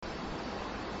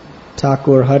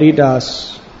Thakur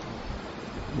Haridas,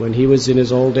 when he was in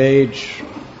his old age,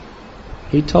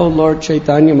 he told Lord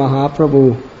Chaitanya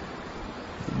Mahaprabhu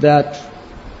that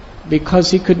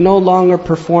because he could no longer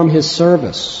perform his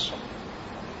service,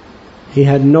 he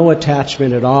had no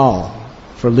attachment at all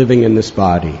for living in this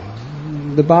body.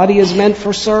 The body is meant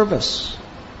for service.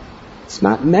 It's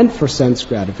not meant for sense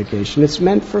gratification. It's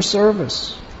meant for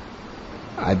service.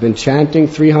 I've been chanting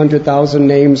 300,000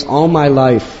 names all my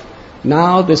life.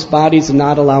 Now this body's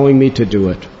not allowing me to do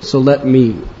it. So let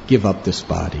me give up this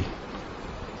body.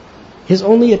 His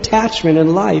only attachment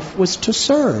in life was to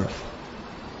serve.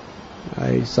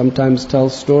 I sometimes tell a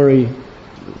story.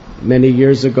 Many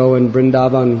years ago in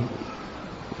Vrindavan,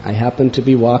 I happened to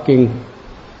be walking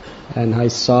and I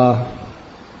saw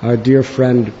our dear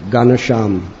friend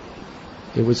Ganesham.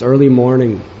 It was early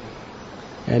morning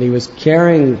and he was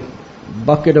carrying a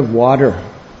bucket of water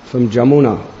from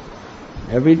Jamuna.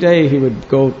 Every day he would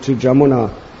go to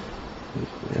Jamuna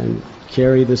and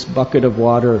carry this bucket of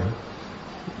water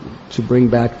to bring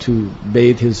back to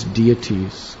bathe his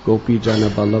deities, Gopi Jana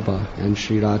Vallabha and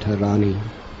Sri Radharani.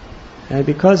 And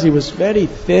because he was very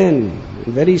thin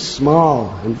and very small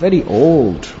and very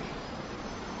old,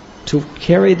 to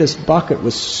carry this bucket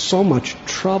was so much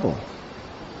trouble.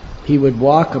 He would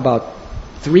walk about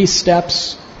 3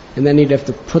 steps and then he'd have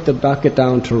to put the bucket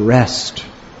down to rest.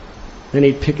 Then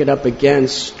he'd pick it up again,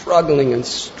 struggling and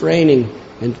straining,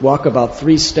 and walk about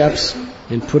 3 steps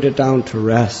and put it down to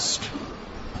rest.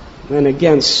 Then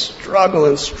again, struggle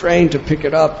and strain to pick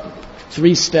it up.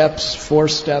 3 steps, 4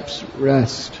 steps,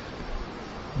 rest.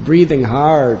 Breathing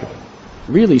hard,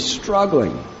 really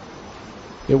struggling.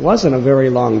 It wasn't a very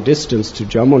long distance to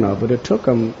Jamuna, but it took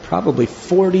him probably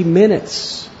 40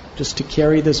 minutes just to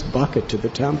carry this bucket to the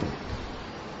temple.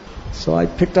 So I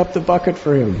picked up the bucket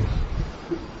for him.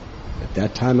 At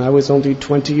that time I was only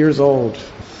 20 years old.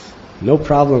 No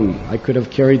problem. I could have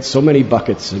carried so many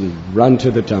buckets and run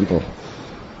to the temple.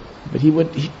 But he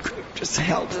just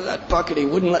held to that bucket. He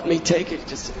wouldn't let me take it. He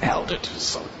just held it.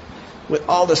 So with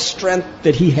all the strength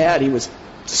that he had, he was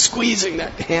squeezing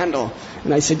that handle.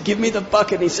 And I said, give me the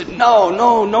bucket. And he said,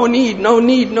 no need.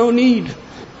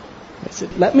 I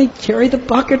said, let me carry the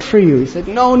bucket for you. He said,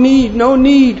 no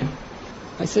need.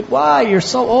 I said, why? You're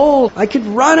so old. I could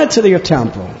run it to your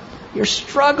temple. You're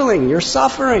struggling. You're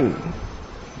suffering.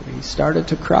 He started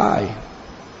to cry.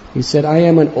 He said, I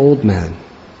am an old man.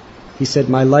 He said,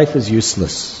 my life is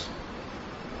useless.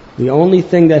 The only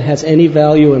thing that has any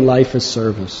value in life is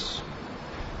service.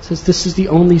 He says, this is the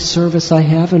only service I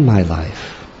have in my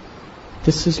life.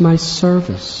 This is my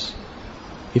service.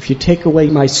 If you take away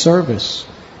my service,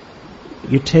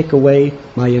 you take away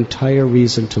my entire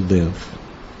reason to live.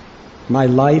 My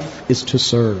life is to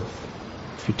serve.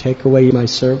 If you take away my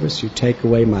service, you take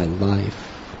away my life.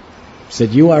 He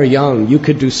said, you are young. You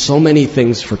could do so many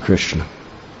things for Krishna.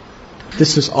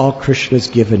 This is all Krishna's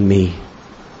given me.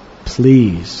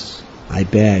 Please, I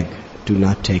beg, do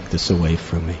not take this away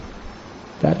from me.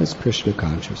 That is Krishna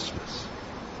consciousness.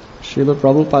 Srila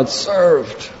Prabhupada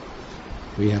served.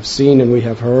 We have seen and we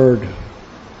have heard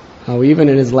how even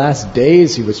in his last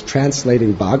days he was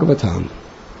translating Bhagavatam.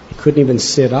 He couldn't even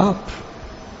sit up.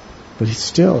 But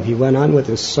he went on with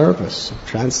his service of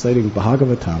translating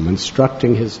Bhagavatam,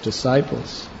 instructing his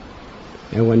disciples.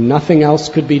 And when nothing else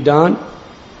could be done,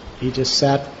 he just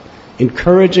sat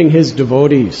encouraging his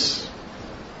devotees,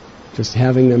 just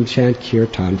having them chant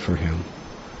kirtan for him,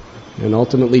 and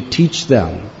ultimately teach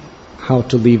them how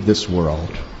to leave this world.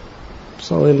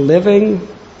 So in living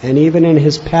and even in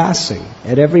his passing,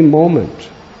 at every moment,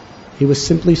 he was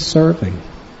simply serving.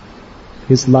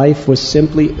 His life was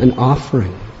simply an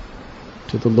offering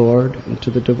to the Lord and to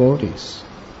the devotees.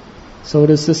 So it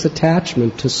is this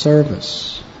attachment to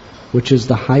service which is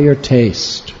the higher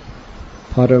taste.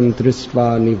 Param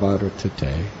dristva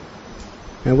nivartate.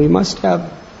 And we must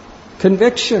have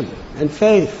conviction and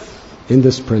faith in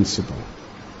this principle.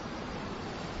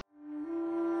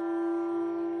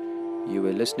 You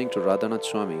were listening to Radhanath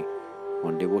Swami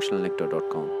on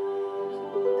devotionalnectar.com.